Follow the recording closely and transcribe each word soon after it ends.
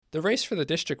The race for the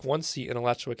District 1 seat in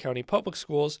Alachua County Public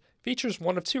Schools features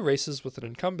one of two races with an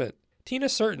incumbent. Tina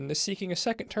Certain is seeking a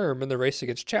second term in the race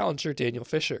against challenger Daniel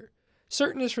Fisher.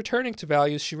 Certain is returning to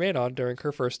values she ran on during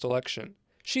her first election.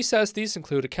 She says these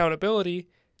include accountability,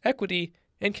 equity,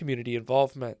 and community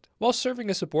involvement. While serving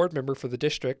as a board member for the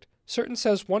district, Certain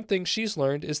says one thing she's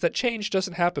learned is that change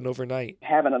doesn't happen overnight.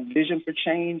 Having a vision for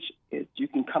change, you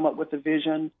can come up with a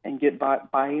vision and get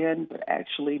buy-in, but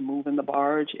actually moving the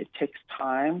barge, it takes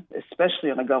time, especially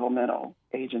in a governmental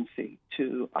agency,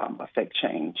 to affect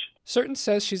change. Certain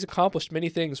says she's accomplished many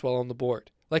things while on the board,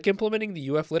 like implementing the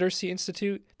UF Literacy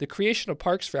Institute, the creation of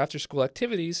parks for after-school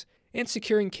activities, and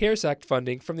securing CARES Act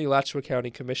funding from the Alachua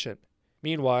County Commission.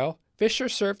 Meanwhile, Fisher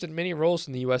served in many roles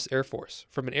in the U.S. Air Force,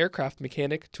 from an aircraft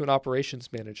mechanic to an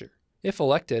operations manager. If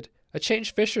elected, a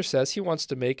change Fisher says he wants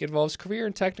to make involves career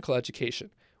and technical education,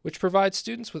 which provides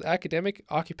students with academic,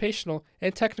 occupational,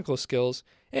 and technical skills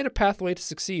and a pathway to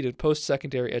succeed in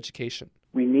post-secondary education.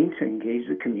 We need to engage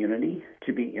the community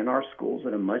to be in our schools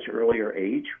at a much earlier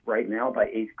age. Right now, by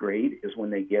 8th grade is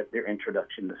when they get their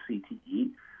introduction to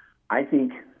CTE. I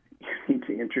think you need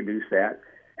to introduce that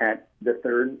at the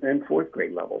 3rd and 4th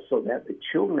grade level so that the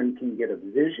children can get a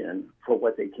vision for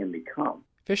what they can become.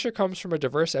 Fisher comes from a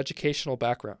diverse educational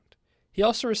background. He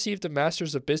also received a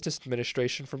Master's of Business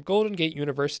Administration from Golden Gate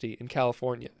University in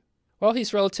California. While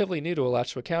he's relatively new to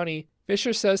Alachua County,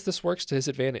 Fisher says this works to his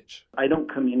advantage. I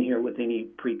don't come in here with any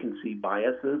preconceived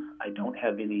biases. I don't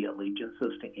have any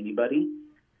allegiances to anybody.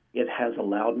 It has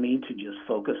allowed me to just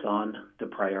focus on the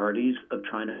priorities of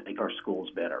trying to make our schools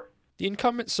better. The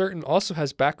incumbent Certain also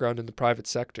has background in the private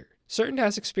sector. Certain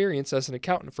has experience as an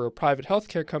accountant for a private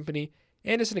healthcare company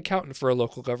and as an accountant for a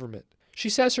local government. She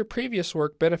says her previous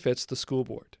work benefits the school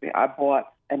board. I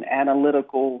brought an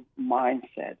analytical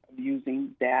mindset of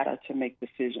using data to make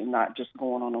decisions, not just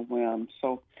going on a whim.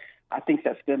 So I think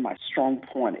that's been my strong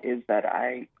point, is that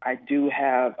I do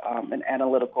have an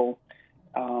analytical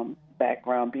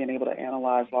background, being able to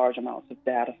analyze large amounts of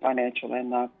data, financial and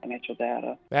non-financial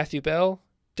data. Matthew Bell,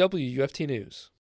 WUFT News.